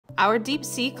Our deep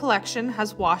sea collection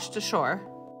has washed ashore.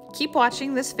 Keep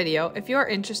watching this video if you are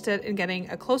interested in getting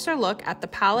a closer look at the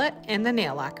palette and the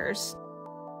nail lacquers.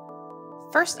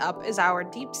 First up is our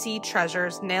Deep Sea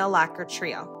Treasures Nail Lacquer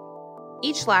Trio.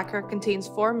 Each lacquer contains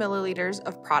 4 milliliters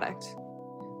of product.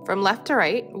 From left to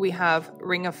right, we have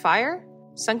Ring of Fire,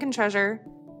 Sunken Treasure,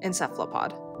 and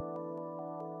Cephalopod.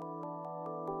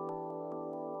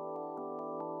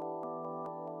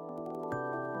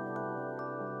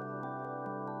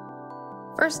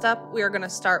 First up, we are going to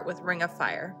start with Ring of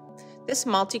Fire. This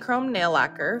multi-chrome nail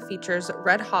lacquer features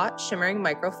red-hot shimmering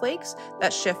microflakes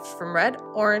that shift from red,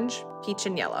 orange, peach,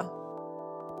 and yellow.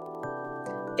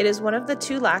 It is one of the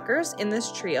 2 lacquers in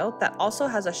this trio that also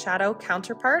has a shadow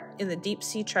counterpart in the Deep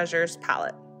Sea Treasures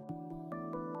palette.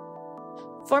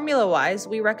 Formula-wise,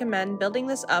 we recommend building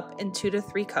this up in 2 to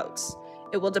 3 coats.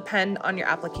 It will depend on your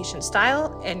application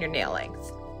style and your nail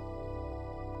length.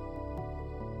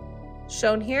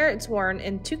 Shown here, it's worn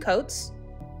in 2 coats,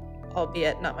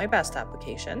 albeit not my best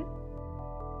application.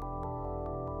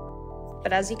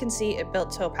 But as you can see, it built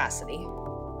to opacity.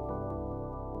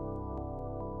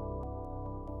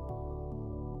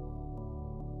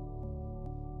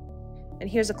 And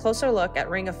here's a closer look at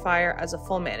Ring of Fire as a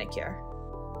full manicure.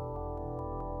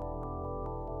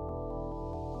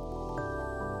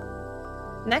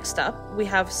 Next up, we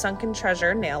have Sunken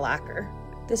Treasure Nail Lacquer.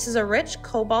 This is a rich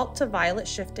cobalt to violet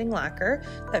shifting lacquer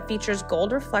that features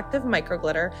gold reflective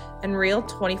microglitter and real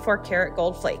 24 karat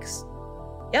gold flakes.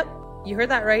 Yep, you heard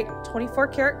that right, 24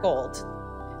 karat gold.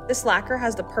 This lacquer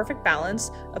has the perfect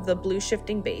balance of the blue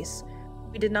shifting base.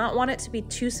 We did not want it to be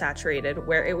too saturated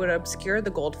where it would obscure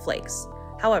the gold flakes.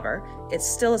 However, it's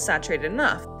still saturated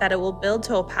enough that it will build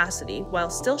to opacity while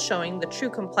still showing the true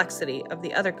complexity of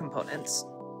the other components.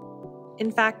 In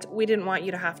fact, we didn't want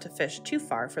you to have to fish too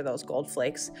far for those gold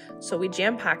flakes, so we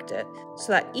jam-packed it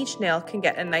so that each nail can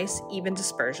get a nice even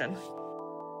dispersion.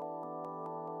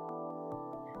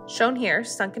 Shown here,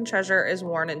 Sunken Treasure is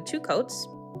worn in 2 coats.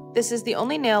 This is the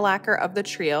only nail lacquer of the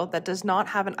trio that does not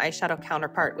have an eyeshadow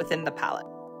counterpart within the palette.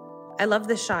 I love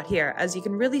this shot here, as you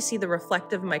can really see the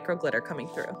reflective microglitter coming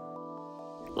through.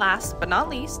 Last but not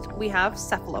least, we have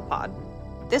Cephalopod.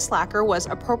 This lacquer was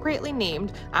appropriately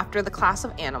named after the class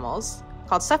of animals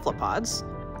called cephalopods,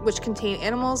 which contain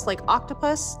animals like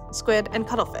octopus, squid, and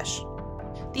cuttlefish.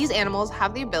 These animals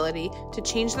have the ability to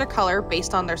change their color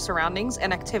based on their surroundings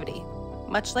and activity.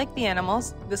 Much like the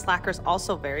animals, this lacquer is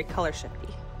also very color shifty.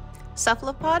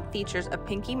 Cephalopod features a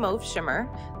pinky mauve shimmer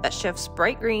that shifts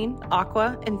bright green,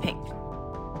 aqua, and pink.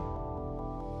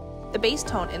 The base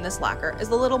tone in this lacquer is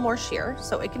a little more sheer,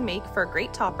 so it can make for a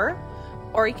great topper,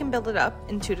 or you can build it up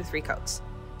in 2 to 3 coats,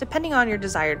 depending on your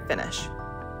desired finish.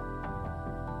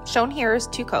 Shown here is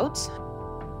 2 coats.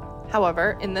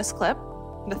 However, in this clip,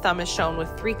 the thumb is shown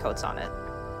with 3 coats on it,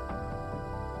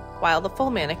 while the full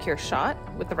manicure shot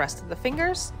with the rest of the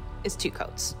fingers is 2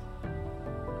 coats.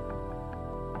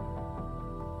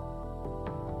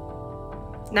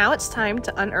 Now it's time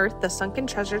to unearth the Sunken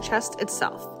Treasure chest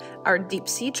itself, our Deep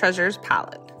Sea Treasures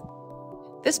palette.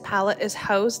 This palette is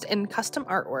housed in custom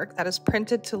artwork that is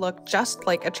printed to look just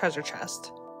like a treasure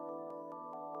chest.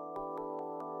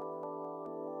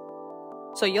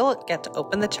 So you'll get to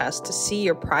open the chest to see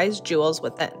your prized jewels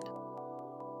within.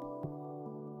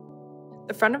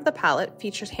 The front of the palette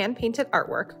features hand-painted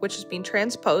artwork which is being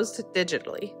transposed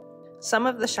digitally. Some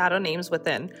of the shadow names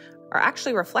within are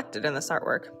actually reflected in this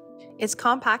artwork. Its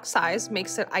compact size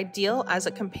makes it ideal as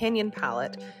a companion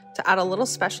palette to add a little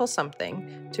special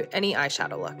something to any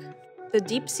eyeshadow look. The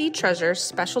Deep Sea Treasures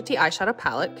Specialty Eyeshadow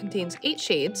Palette contains 8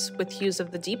 shades with hues of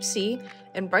the deep sea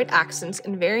and bright accents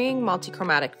in varying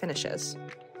multichromatic finishes.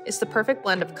 It's the perfect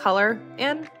blend of color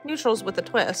and neutrals with a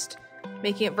twist,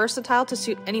 making it versatile to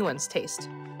suit anyone's taste.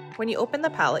 When you open the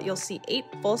palette, you'll see 8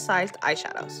 full-sized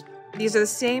eyeshadows. These are the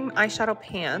same eyeshadow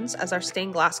pans as our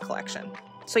stained glass collection,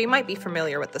 so you might be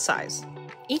familiar with the size.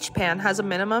 Each pan has a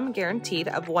minimum guaranteed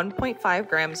of 1.5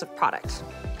 grams of product.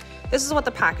 This is what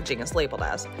the packaging is labeled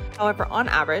as. However, on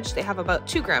average, they have about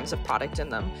 2 grams of product in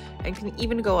them and can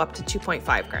even go up to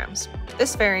 2.5 grams.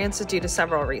 This variance is due to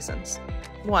several reasons.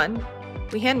 1,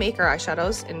 we hand make our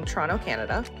eyeshadows in Toronto,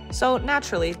 Canada, so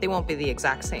naturally they won't be the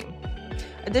exact same.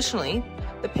 Additionally,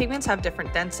 the pigments have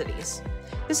different densities.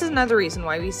 This is another reason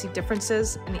why we see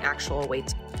differences in the actual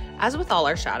weights. As with all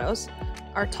our shadows,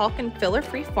 our talc and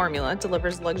filler-free formula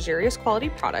delivers luxurious quality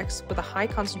products with a high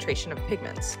concentration of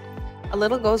pigments. A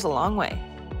little goes a long way.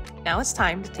 Now it's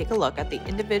time to take a look at the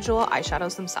individual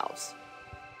eyeshadows themselves.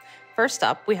 First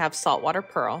up, we have Saltwater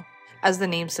Pearl. As the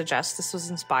name suggests, this was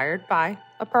inspired by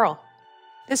a pearl.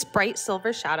 This bright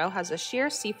silver shadow has a sheer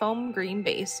seafoam green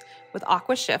base with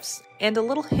aqua shifts and a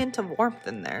little hint of warmth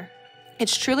in there.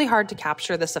 It's truly hard to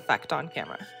capture this effect on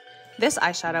camera. This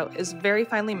eyeshadow is very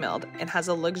finely milled and has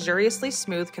a luxuriously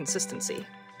smooth consistency.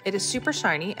 It is super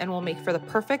shiny and will make for the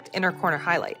perfect inner corner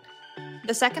highlight.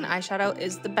 The second eyeshadow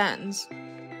is the Benz.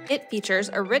 It features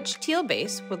a rich teal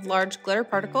base with large glitter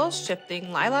particles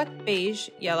shifting lilac, beige,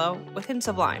 yellow with hints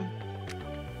of lime.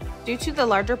 Due to the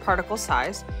larger particle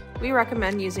size, we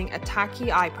recommend using a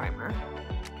tacky eye primer.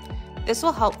 This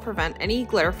will help prevent any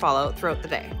glitter fallout throughout the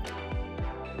day.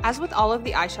 As with all of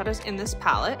the eyeshadows in this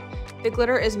palette, the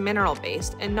glitter is mineral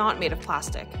based and not made of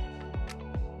plastic.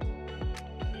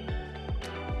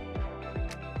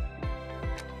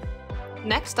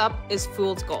 Next up is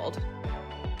Fool's Gold.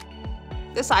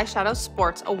 This eyeshadow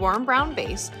sports a warm brown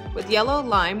base with yellow,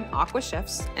 lime, aqua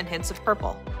shifts, and hints of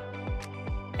purple.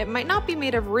 It might not be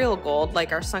made of real gold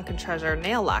like our Sunken Treasure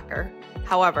nail lacquer,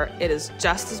 however, it is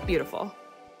just as beautiful.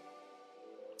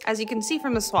 As you can see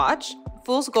from the swatch,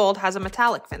 Fool's Gold has a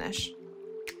metallic finish.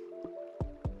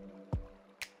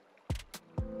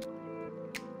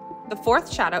 The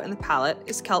fourth shadow in the palette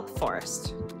is Kelp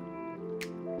Forest.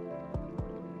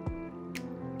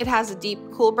 It has a deep,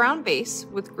 cool brown base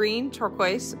with green,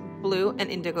 turquoise, blue,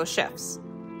 and indigo shifts.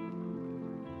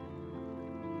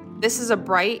 This is a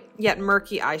bright yet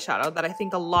murky eyeshadow that I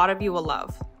think a lot of you will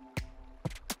love.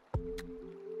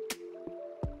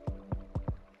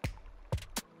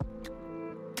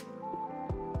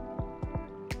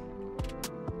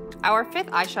 Our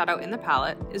fifth eyeshadow in the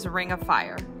palette is Ring of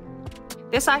Fire.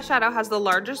 This eyeshadow has the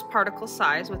largest particle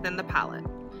size within the palette.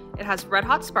 It has red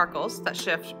hot sparkles that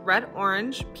shift red,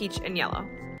 orange, peach, and yellow.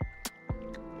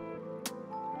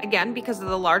 Again, because of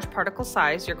the large particle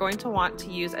size, you're going to want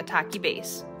to use a tacky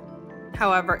base.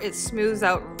 However, it smooths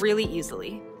out really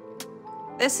easily.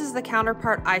 This is the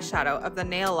counterpart eyeshadow of the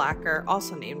nail lacquer,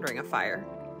 also named Ring of Fire.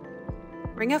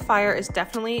 Ring of Fire is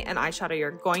definitely an eyeshadow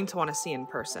you're going to want to see in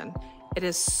person. It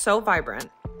is so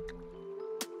vibrant.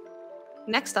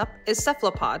 Next up is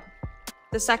Cephalopod,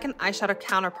 the second eyeshadow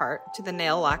counterpart to the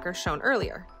nail lacquer shown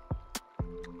earlier.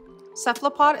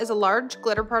 Cephalopod is a large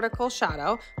glitter particle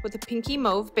shadow with a pinky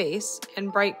mauve base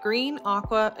and bright green,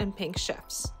 aqua, and pink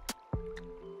shifts.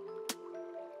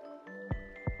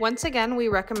 Once again, we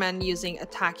recommend using a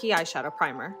tacky eyeshadow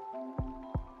primer.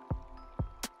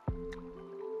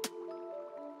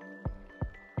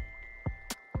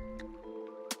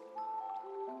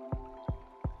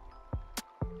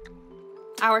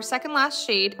 Our second last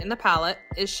shade in the palette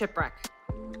is Shipwreck.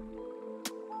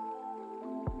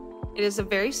 It is a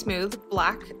very smooth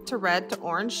black to red to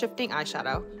orange shifting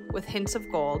eyeshadow with hints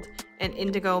of gold and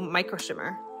indigo micro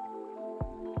shimmer.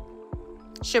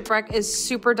 Shipwreck is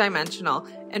super dimensional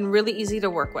and really easy to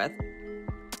work with.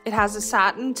 It has a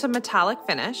satin to metallic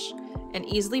finish and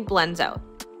easily blends out.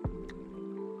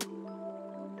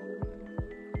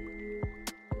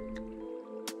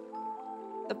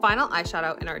 The final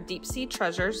eyeshadow in our Deep Sea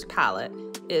Treasures palette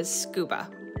is Scuba.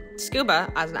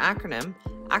 Scuba, as an acronym,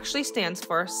 actually stands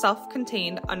for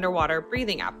Self-Contained Underwater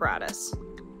Breathing Apparatus.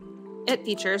 It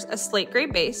features a slate gray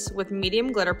base with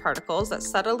medium glitter particles that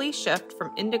subtly shift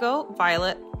from indigo,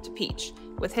 violet, to peach,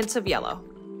 with hints of yellow.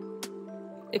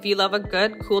 If you love a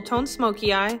good, cool tone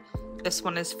smoky eye, this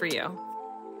one is for you.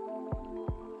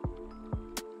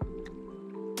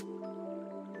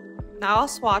 Now I'll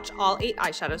swatch all 8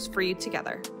 eyeshadows for you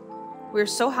together. We're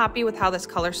so happy with how this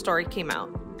color story came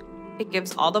out. It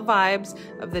gives all the vibes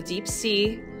of the deep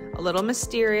sea, a little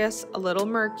mysterious, a little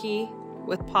murky,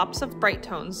 with pops of bright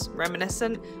tones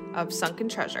reminiscent of Sunken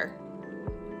Treasure.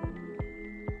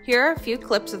 Here are a few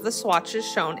clips of the swatches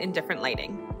shown in different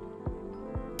lighting.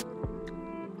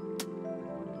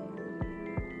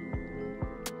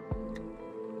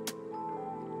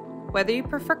 Whether you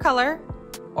prefer color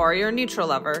or you're a neutral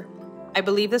lover, I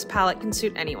believe this palette can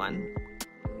suit anyone.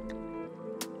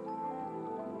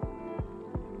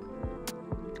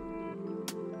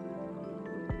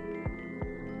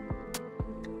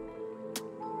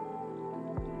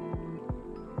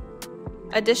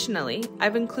 Additionally,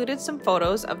 I've included some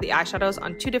photos of the eyeshadows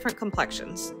on 2 different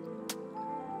complexions.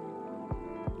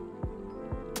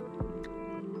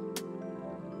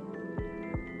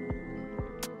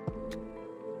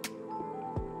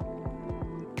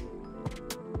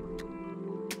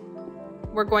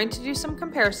 We're going to do some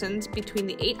comparisons between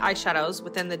the 8 eyeshadows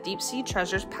within the Deep Sea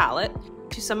Treasures palette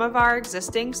to some of our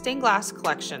existing stained glass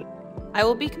collection. I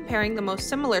will be comparing the most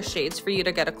similar shades for you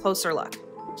to get a closer look.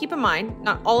 Keep in mind,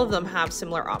 not all of them have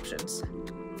similar options.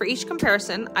 For each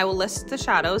comparison, I will list the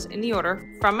shadows in the order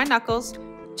from my knuckles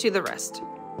to the wrist.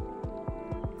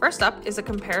 First up is a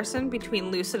comparison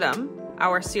between Lucidum,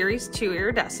 our Series 2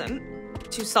 iridescent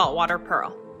to saltwater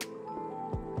pearl.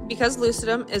 Because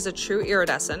lucidum is a true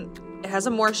iridescent, it has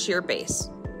a more sheer base.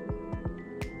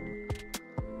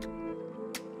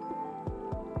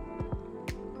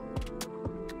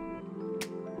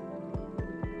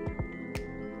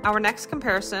 Our next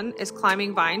comparison is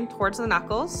Climbing Vine towards the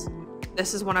knuckles.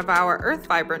 This is one of our earth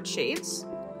vibrant shades.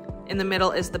 In the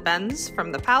middle is the Bends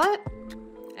from the palette,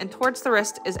 and towards the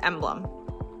wrist is Emblem,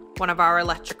 one of our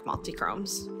electric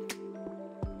multichromes.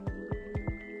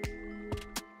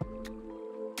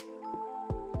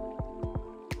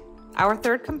 Our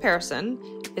third comparison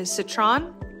is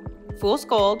Citron, Fool's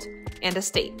Gold, and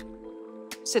Estate.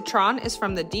 Citron is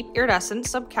from the deep iridescent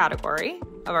subcategory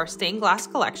of our stained glass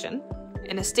collection,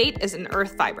 and Estate is an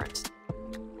earth vibrant.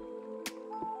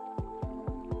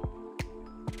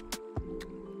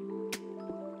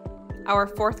 Our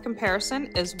fourth comparison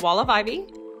is Wall of Ivy,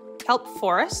 Kelp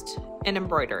Forest, and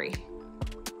Embroidery.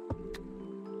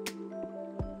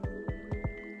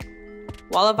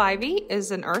 Wall of Ivy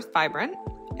is an earth vibrant,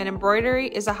 and Embroidery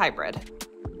is a hybrid.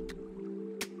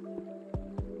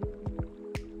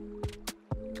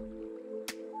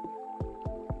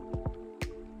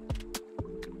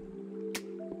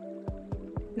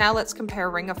 Now let's compare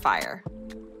Ring of Fire.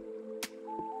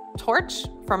 Torch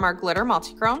from our glitter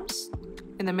multichromes.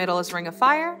 In the middle is Ring of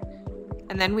Fire,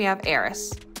 and then we have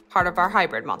Eris, part of our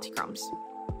hybrid multichromes.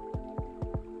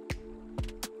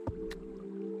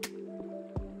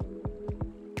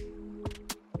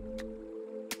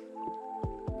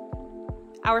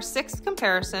 Our sixth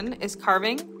comparison is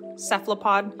Carving,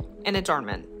 Cephalopod, and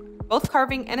Adornment. Both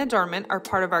Carving and Adornment are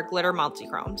part of our glitter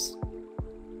multichromes.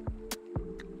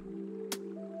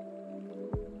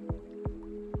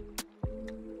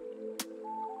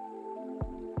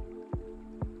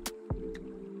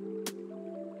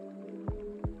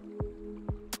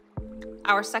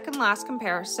 Our second last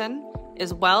comparison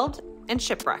is Weld and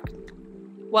Shipwreck.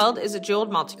 Weld is a jeweled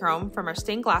multichrome from our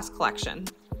stained glass collection.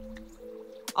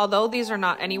 Although these are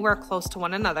not anywhere close to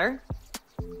one another,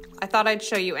 I thought I'd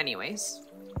show you anyways.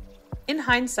 In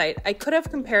hindsight, I could have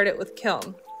compared it with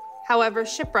Kiln. However,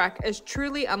 Shipwreck is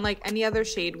truly unlike any other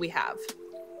shade we have.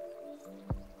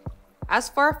 As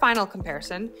for our final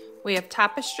comparison, we have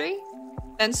Tapestry,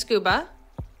 then Scuba,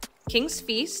 King's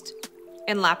Feast,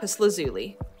 and Lapis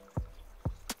Lazuli.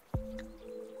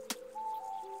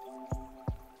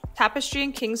 Tapestry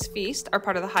and King's Feast are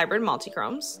part of the hybrid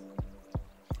multichromes,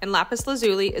 and Lapis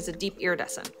Lazuli is a deep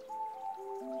iridescent.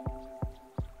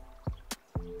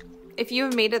 If you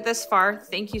have made it this far,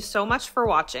 thank you so much for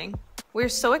watching. We're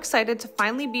so excited to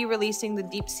finally be releasing the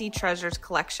Deep Sea Treasures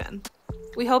collection.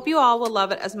 We hope you all will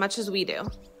love it as much as we do.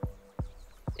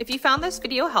 If you found this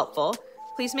video helpful,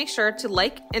 please make sure to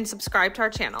like and subscribe to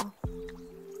our channel.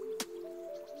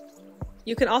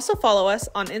 You can also follow us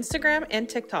on Instagram and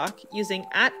TikTok using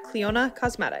 @Clionadh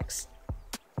Cosmetics.